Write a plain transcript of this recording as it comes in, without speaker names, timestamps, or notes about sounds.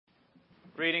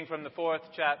Reading from the 4th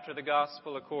chapter of the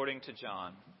Gospel according to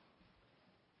John.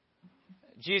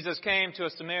 Jesus came to a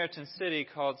Samaritan city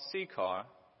called Sychar,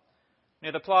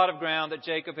 near the plot of ground that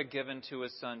Jacob had given to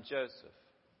his son Joseph.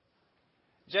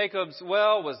 Jacob's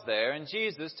well was there, and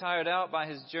Jesus, tired out by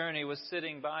his journey, was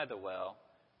sitting by the well.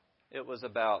 It was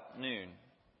about noon.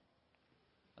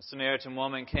 A Samaritan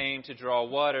woman came to draw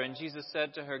water, and Jesus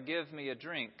said to her, "Give me a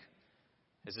drink."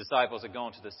 His disciples had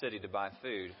gone to the city to buy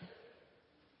food.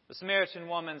 The Samaritan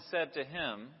woman said to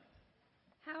him,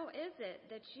 "How is it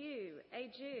that you, a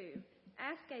Jew,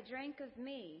 ask a drink of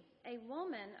me, a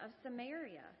woman of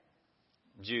Samaria?"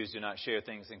 Jews do not share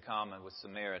things in common with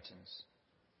Samaritans.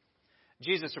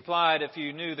 Jesus replied, "If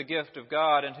you knew the gift of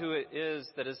God and who it is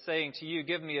that is saying to you,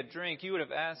 'Give me a drink,' you would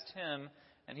have asked him,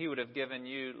 and he would have given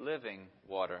you living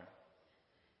water."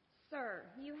 "Sir,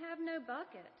 you have no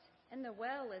bucket, and the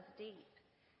well is deep.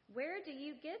 Where do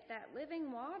you get that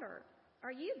living water?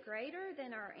 Are you greater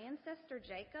than our ancestor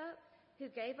Jacob, who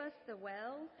gave us the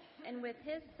well, and with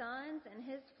his sons and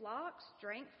his flocks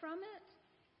drank from it?"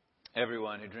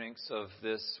 Everyone who drinks of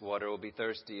this water will be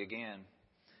thirsty again.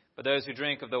 But those who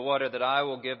drink of the water that I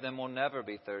will give them will never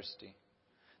be thirsty.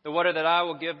 The water that I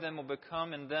will give them will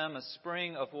become in them a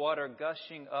spring of water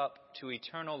gushing up to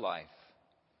eternal life.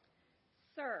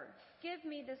 "Sir, give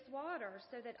me this water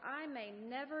so that I may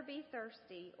never be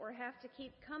thirsty or have to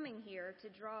keep coming here to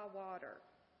draw water."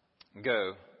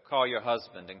 "Go, call your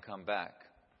husband and come back."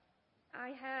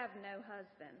 "I have no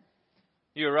husband."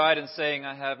 "You are right in saying,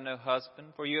 'I have no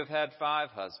husband,' for you have had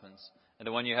 5 husbands, and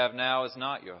the one you have now is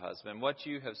not your husband. What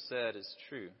you have said is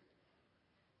true."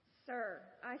 "Sir,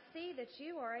 I see that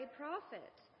you are a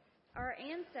prophet. Our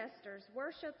ancestors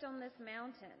worshipped on this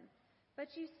mountain,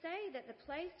 but you say that the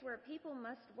place where people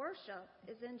must worship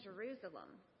is in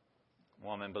Jerusalem."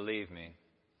 "Woman, believe me,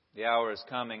 the hour is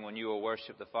coming when you will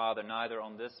worship the Father neither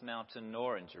on this mountain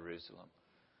nor in Jerusalem.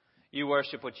 You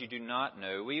worship what you do not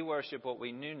know. We worship what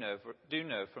we do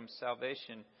know, from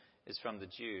salvation is from the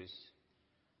Jews.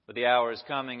 But the hour is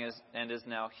coming and is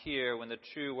now here when the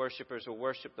true worshipers will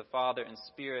worship the Father in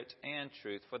spirit and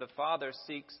truth. For the Father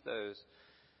seeks those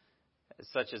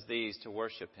such as these to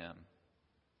worship him.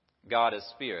 God is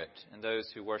spirit, and those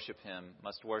who worship him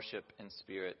must worship in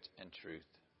spirit and truth."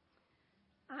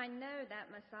 "I know that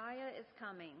Messiah is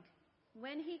coming.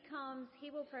 When he comes,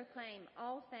 he will proclaim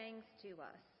all things to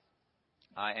us."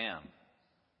 "I am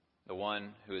the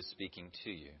one who is speaking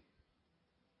to you."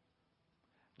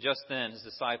 Just then his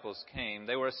disciples came.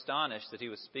 They were astonished that he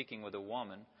was speaking with a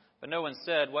woman. But no one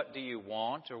said, "What do you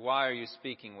want?" or "Why are you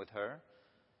speaking with her?"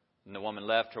 Then the woman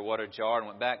left her water jar and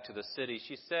went back to the city.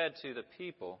 She said to the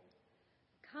people,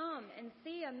 "Come and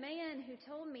see a man who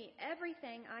told me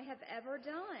everything I have ever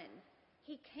done.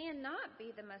 He cannot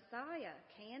be the Messiah,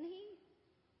 can he?"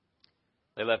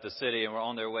 They left the city and were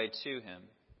on their way to him.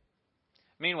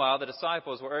 Meanwhile, the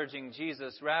disciples were urging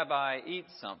Jesus, "Rabbi, eat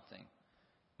something."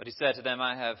 But he said to them,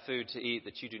 "I have food to eat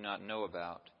that you do not know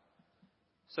about."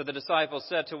 So the disciples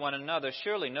said to one another,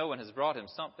 "Surely no one has brought him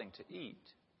something to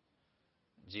eat."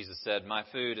 Jesus said, "My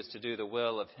food is to do the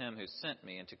will of him who sent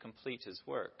me and to complete his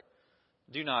work.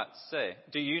 Do you not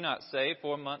say,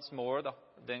 4 months more,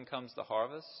 then comes the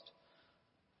harvest?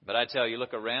 But I tell you,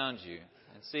 look around you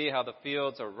and see how the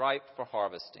fields are ripe for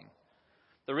harvesting.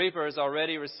 The reaper is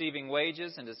already receiving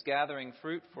wages and is gathering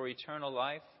fruit for eternal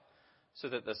life, so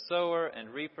that the sower and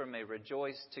reaper may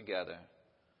rejoice together.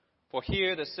 For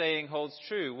here the saying holds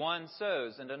true, one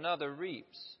sows and another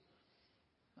reaps.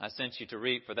 I sent you to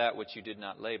reap for that which you did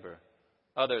not labor.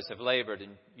 Others have labored,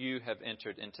 and you have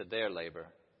entered into their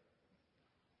labor."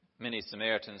 Many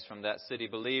Samaritans from that city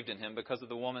believed in him because of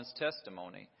the woman's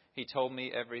testimony. "He told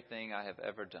me everything I have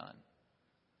ever done."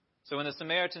 So when the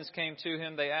Samaritans came to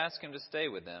him, they asked him to stay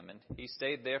with them, and he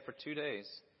stayed there for 2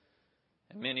 days.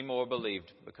 And many more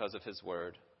believed because of his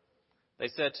word. They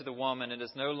said to the woman, "It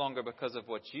is no longer because of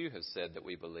what you have said that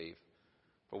we believe,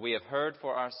 for we have heard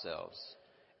for ourselves,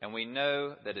 and we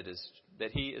know that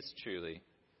he is truly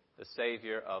the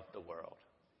Savior of the world."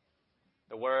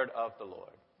 The word of the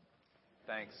Lord.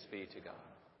 Thanks be to God.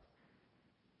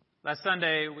 Last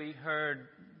Sunday we heard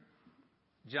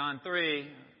John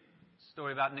 3,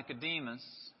 story about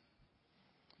Nicodemus.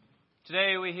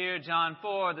 Today we hear John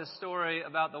 4, the story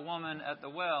about the woman at the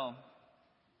well.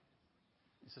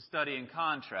 It's a study in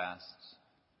contrasts.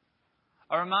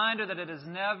 A reminder that it is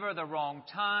never the wrong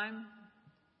time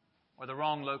or the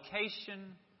wrong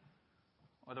location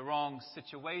or the wrong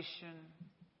situation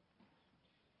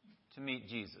to meet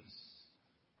Jesus.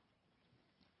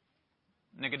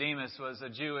 Nicodemus was a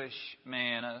Jewish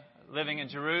man living in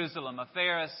Jerusalem, a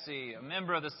Pharisee, a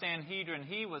member of the Sanhedrin.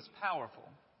 He was powerful.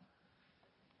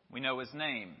 We know his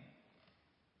name.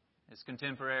 His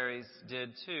contemporaries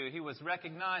did too. He was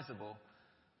recognizable.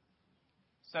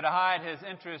 So to hide his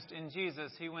interest in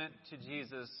Jesus, he went to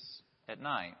Jesus at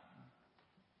night.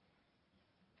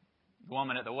 The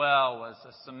woman at the well was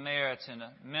a Samaritan,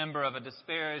 a member of a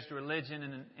disparaged religion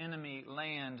in an enemy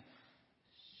land.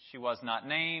 She was not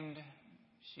named.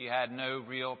 She had no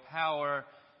real power.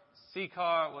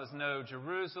 Sychar was no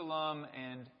Jerusalem,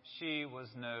 and she was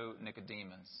no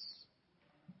Nicodemus.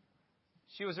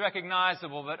 She was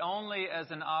recognizable, but only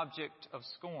as an object of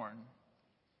scorn.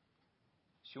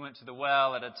 She went to the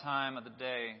well at a time of the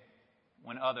day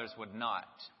when others would not,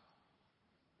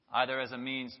 either as a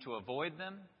means to avoid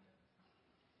them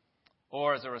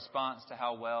or as a response to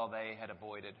how well they had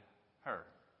avoided her.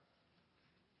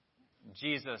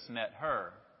 Jesus met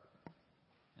her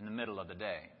in the middle of the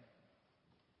day.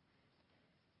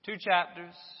 2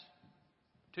 chapters,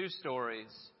 2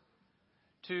 stories,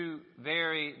 2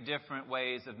 very different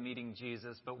ways of meeting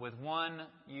Jesus, but with one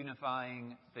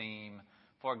unifying theme.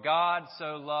 For God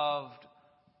so loved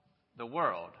the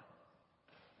world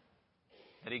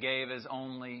that he gave his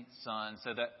only Son,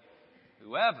 so that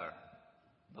whoever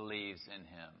believes in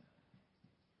him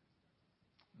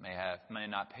may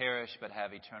not perish but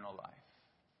have eternal life.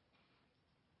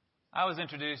 I was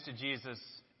introduced to Jesus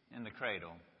in the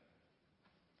cradle.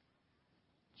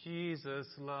 Jesus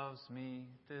loves me,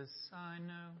 this I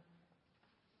know.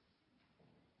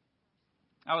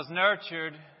 I was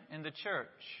nurtured in the church.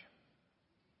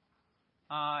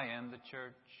 I am the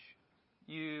church.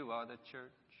 You are the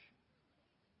church.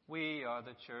 We are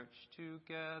the church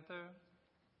together.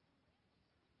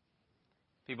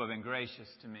 People have been gracious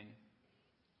to me,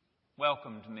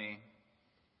 welcomed me,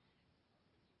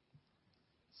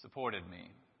 supported me.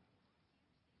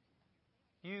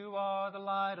 You are the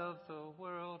light of the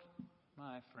world,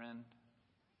 my friend.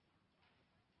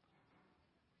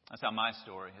 That's how my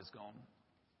story has gone.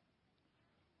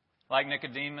 Like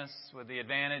Nicodemus, with the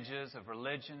advantages of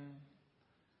religion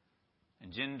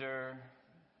and gender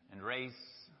and race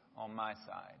on my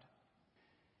side.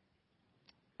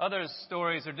 Others'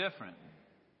 stories are different.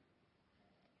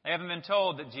 They haven't been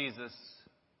told that Jesus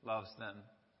loves them.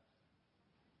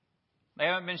 They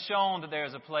haven't been shown that there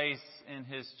is a place in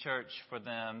his church for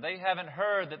them. They haven't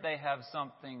heard that they have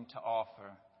something to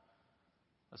offer.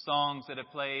 The songs that have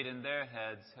played in their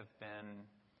heads have been,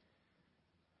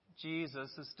 Jesus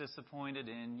is disappointed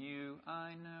in you,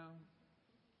 I know.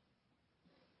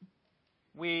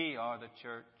 We are the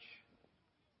church.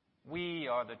 We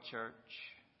are the church.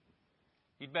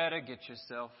 You'd better get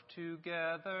yourself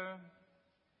together.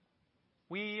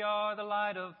 We are the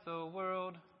light of the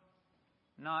world,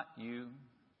 not you.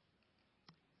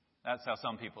 That's how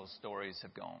some people's stories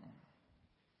have gone.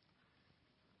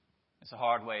 It's a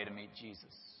hard way to meet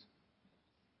Jesus.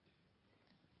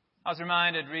 I was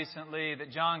reminded recently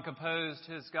that John composed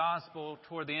his gospel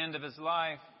toward the end of his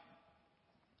life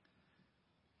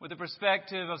with the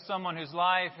perspective of someone whose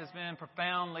life has been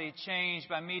profoundly changed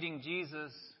by meeting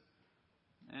Jesus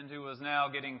and who was now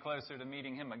getting closer to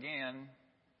meeting him again.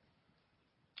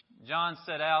 John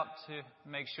set out to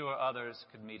make sure others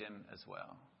could meet him as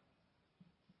well.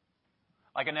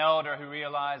 Like an elder who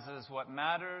realizes what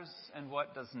matters and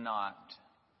what does not.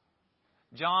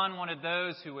 John wanted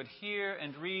those who would hear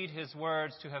and read his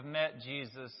words to have met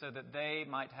Jesus so that they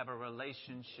might have a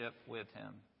relationship with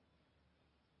him.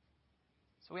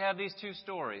 So we have these 2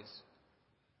 stories.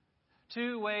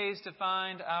 2 ways to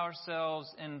find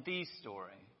ourselves in the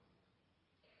story.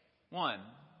 1,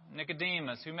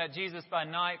 Nicodemus, who met Jesus by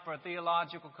night for a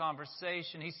theological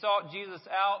conversation. He sought Jesus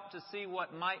out to see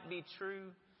what might be true.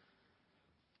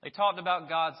 They talked about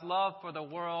God's love for the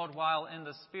world while in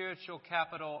the spiritual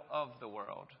capital of the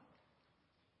world.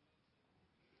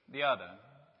 The other,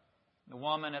 the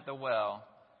woman at the well,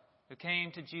 who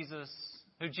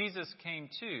Jesus came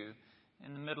to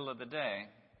in the middle of the day.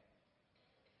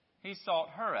 He sought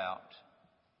her out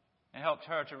and helped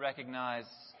her to recognize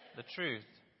the truth.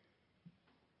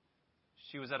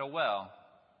 She was at a well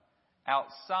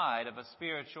outside of a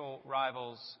spiritual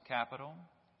rival's capital,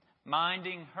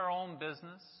 minding her own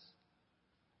business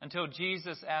until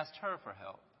Jesus asked her for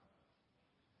help.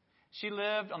 She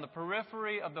lived on the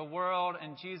periphery of the world,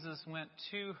 and Jesus went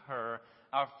to her,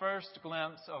 our first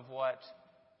glimpse of what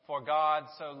 "for God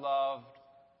so loved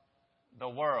the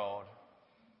world"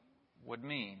 would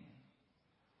mean.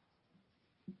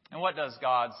 And what does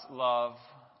God's love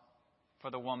for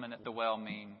the woman at the well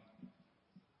mean?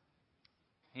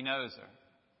 He knows her.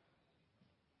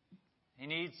 He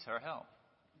needs her help.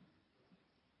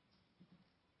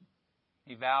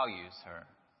 He values her.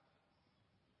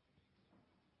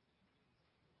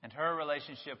 And her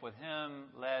relationship with him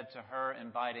led to her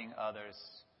inviting others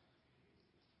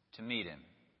to meet him.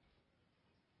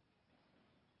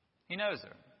 He knows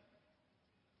her.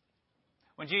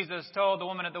 When Jesus told the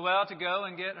woman at the well to go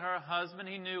and get her husband,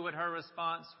 he knew what her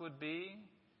response would be.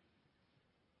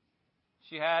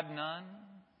 She had none.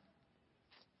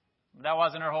 That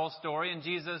wasn't her whole story, and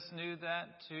Jesus knew that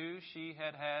too. She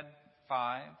had had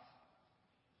 5.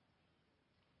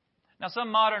 Now, some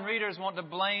modern readers want to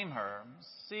blame her,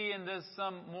 see in this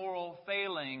some moral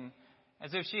failing,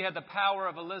 as if she had the power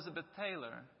of Elizabeth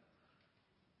Taylor.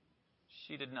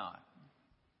 She did not.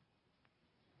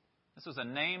 This was a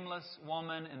nameless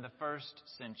woman in the first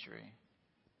century.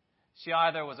 She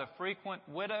either was a frequent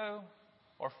widow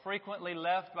or frequently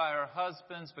left by her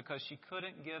husbands because she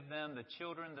couldn't give them the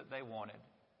children that they wanted.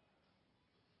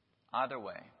 Either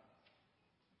way,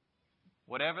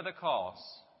 whatever the cause,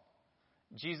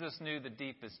 Jesus knew the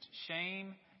deepest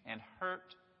shame and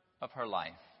hurt of her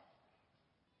life.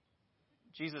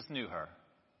 Jesus knew her.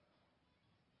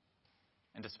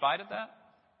 And despite of that,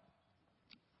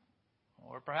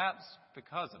 or perhaps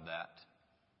because of that,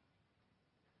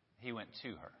 he went to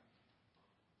her.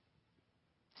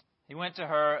 He went to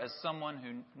her as someone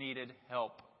who needed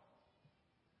help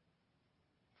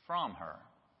from her.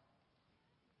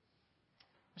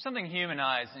 There's something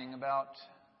humanizing about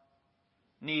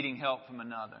needing help from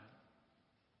another.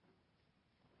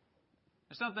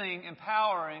 There's something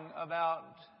empowering about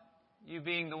you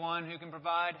being the one who can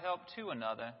provide help to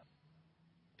another.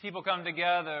 People come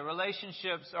together.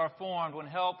 Relationships are formed when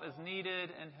help is needed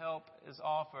and help is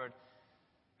offered.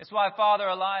 It's why Father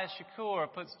Elias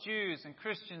Shakur puts Jews and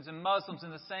Christians and Muslims in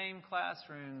the same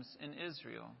classrooms in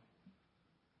Israel.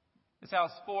 It's how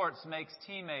sports makes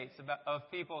teammates of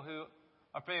people who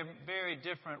are from very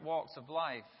different walks of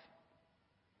life.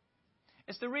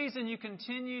 It's the reason you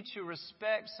continue to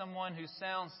respect someone who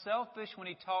sounds selfish when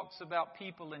he talks about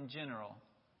people in general,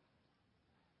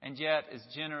 and yet is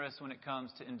generous when it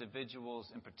comes to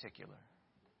individuals in particular.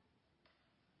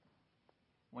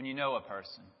 When you know a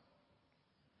person,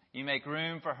 you make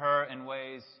room for her in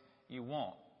ways you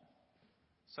want,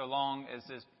 so long as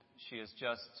she is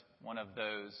just one of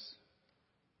those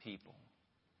people.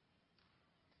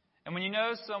 And when you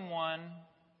know someone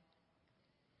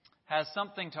has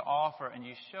something to offer and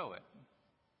you show it,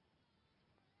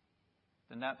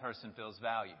 then that person feels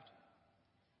valued.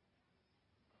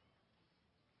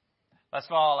 Last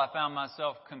fall, I found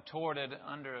myself contorted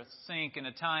under a sink in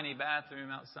a tiny bathroom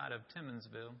outside of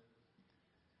Timmonsville.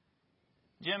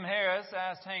 Jim Harris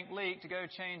asked Hank Leake to go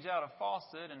change out a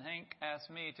faucet, and Hank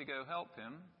asked me to go help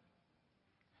him.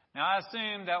 Now, I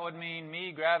assumed that would mean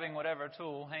me grabbing whatever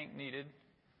tool Hank needed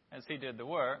as he did the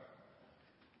work.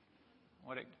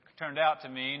 What it turned out to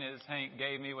mean is Hank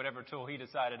gave me whatever tool he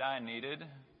decided I needed.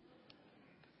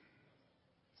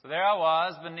 So there I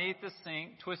was beneath the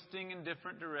sink, twisting in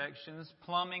different directions,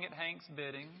 plumbing at Hank's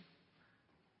bidding,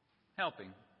 helping.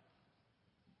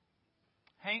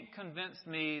 Hank convinced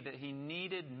me that he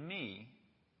needed me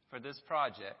for this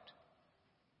project,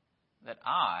 that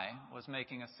I was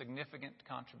making a significant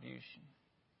contribution.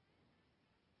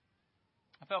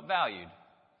 I felt valued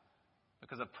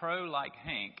because a pro like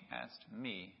Hank asked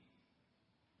me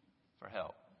for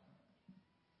help.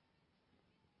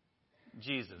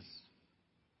 Jesus,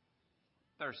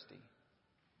 thirsty,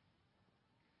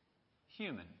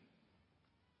 human,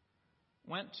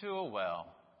 went to a well,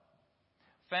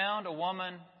 found a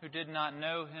woman who did not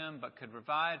know him but could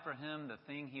provide for him the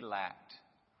thing he lacked,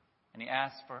 and he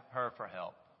asked her for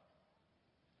help.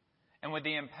 And with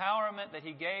the empowerment that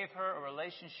he gave her, a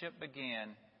relationship began.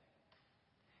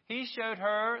 He showed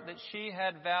her that she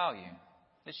had value,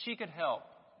 that she could help,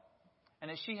 and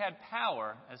that she had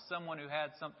power as someone who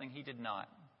had something he did not.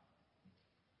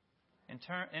 In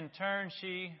turn,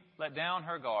 she let down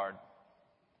her guard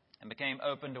and became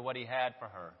open to what he had for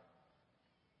her.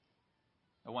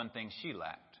 The one thing she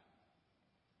lacked: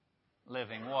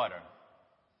 living water,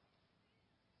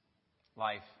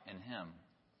 life in him.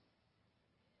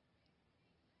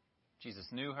 Jesus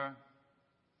knew her,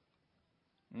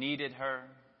 needed her,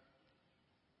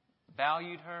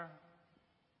 valued her,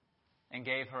 and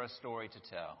gave her a story to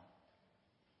tell.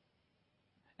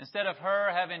 Instead of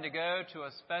her having to go to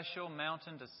a special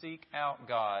mountain to seek out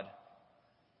God,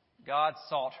 God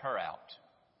sought her out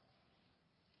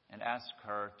and asked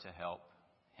her to help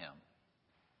him.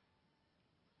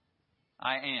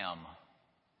 I am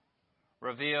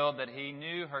revealed that he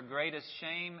knew her greatest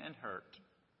shame and hurt,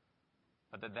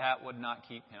 but that would not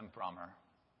keep him from her.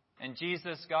 In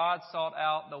Jesus, God sought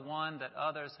out the one that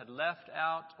others had left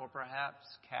out or perhaps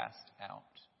cast out.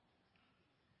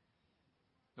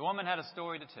 The woman had a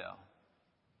story to tell.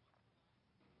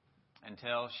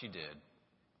 until she did.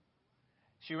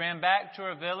 She ran back to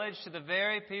her village, to the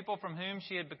very people from whom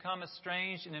she had become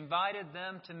estranged, and invited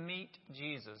them to meet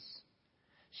Jesus.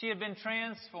 She had been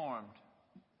transformed.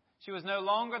 She was no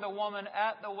longer the woman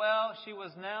at the well. She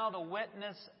was now the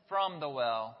witness from the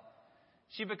well.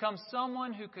 She became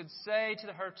someone who could say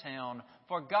to her town,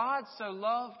 "For God so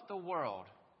loved the world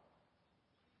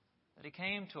that He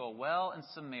came to a well in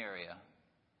Samaria,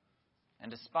 and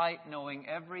despite knowing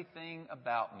everything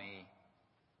about me,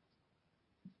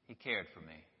 He cared for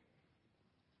me.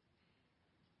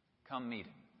 Come meet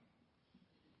Him."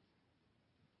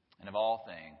 And of all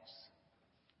things,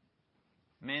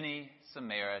 many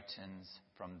Samaritans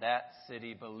from that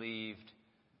city believed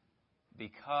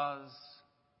because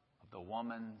of the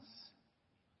woman's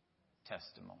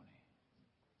testimony.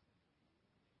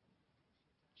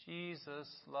 Jesus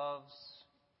loves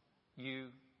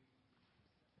you.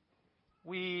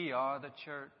 We are the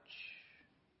church.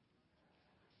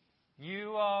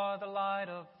 You are the light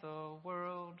of the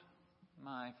world,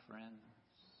 my friend.